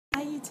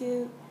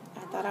YouTube. I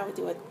thought I would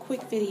do a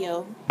quick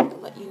video to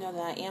let you know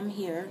that I am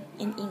here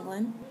in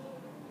England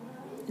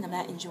and I'm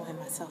not enjoying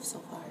myself so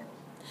far.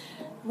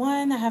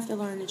 One, I have to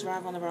learn to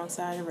drive on the wrong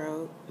side of the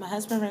road. My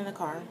husband rented a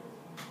car,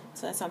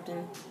 so that's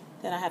something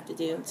that I have to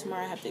do.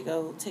 Tomorrow I have to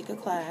go take a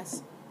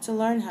class to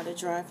learn how to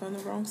drive on the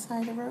wrong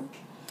side of the road.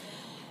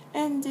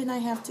 And then I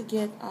have to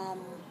get, I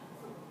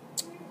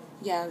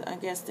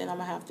guess then I'm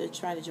going to have to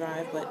try to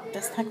drive, but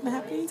that's not going to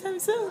happen anytime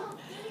soon.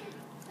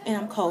 And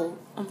I'm cold.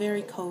 I'm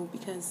very cold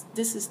because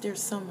this is their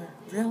summer.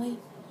 Really?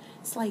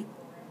 It's like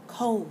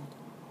cold.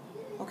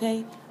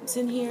 Okay? I'm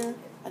sitting here.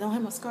 I don't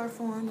have my scarf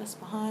on. That's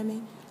behind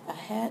me. A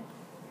hat.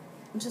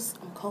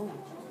 I'm cold.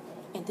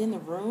 And then the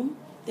room,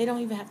 they don't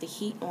even have the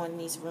heat on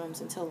these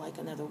rooms until like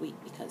another week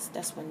because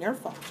that's when their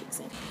fall kicks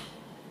in.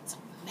 So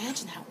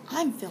imagine how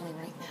I'm feeling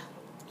right now.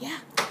 Yeah.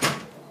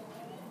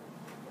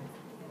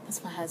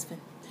 That's my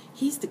husband.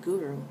 He's the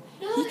guru.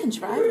 He can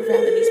drive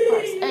around in these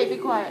parts. Hey, be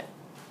quiet.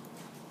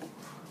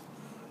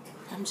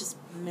 I'm just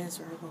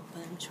miserable,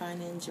 but I'm trying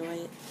to enjoy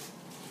it.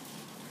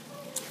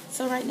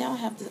 So right now I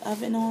have the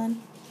oven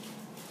on.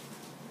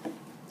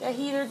 The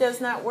heater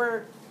does not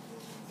work.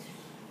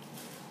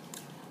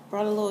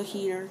 Brought a little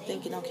heater,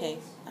 thinking, okay,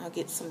 I'll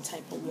get some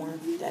type of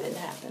warmth. That didn't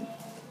happen.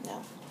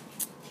 No.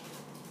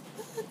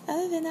 But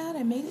other than that,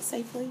 I made it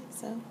safely.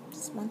 So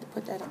just wanted to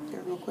put that up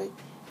there real quick.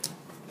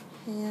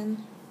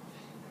 And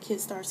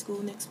kids start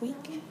school next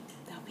week.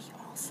 That'll be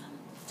awesome.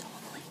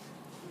 Totally.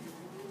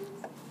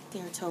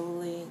 They're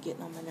totally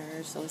getting on my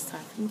nerves, so it's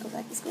time for them to go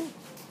back to school.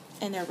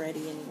 And they're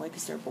ready anyway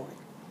because they're bored.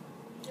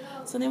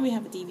 So then we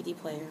have a DVD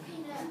player.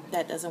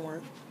 That doesn't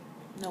work.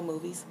 No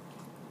movies.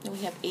 Then we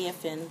have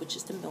AFN, which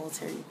is the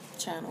military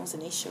channels,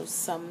 and they show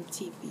some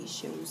TV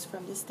shows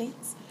from the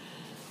States.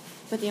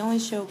 But they only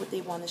show what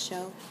they want to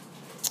show.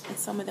 And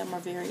some of them are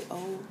very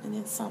old, and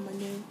then some are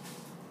new.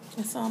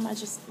 And most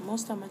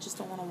of them I just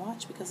don't want to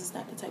watch because it's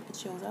not the type of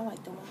shows I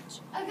like to watch.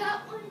 I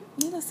got one.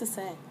 Needless to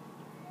say,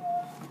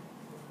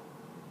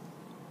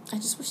 I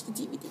just wish the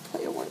DVD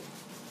player worked.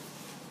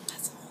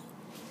 That's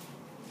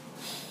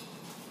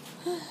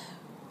all.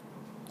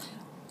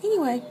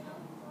 Anyway,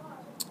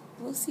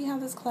 we'll see how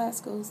this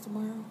class goes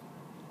tomorrow.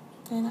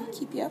 And I'll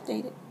keep you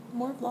updated.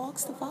 More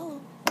vlogs to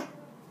follow.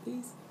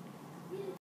 Peace.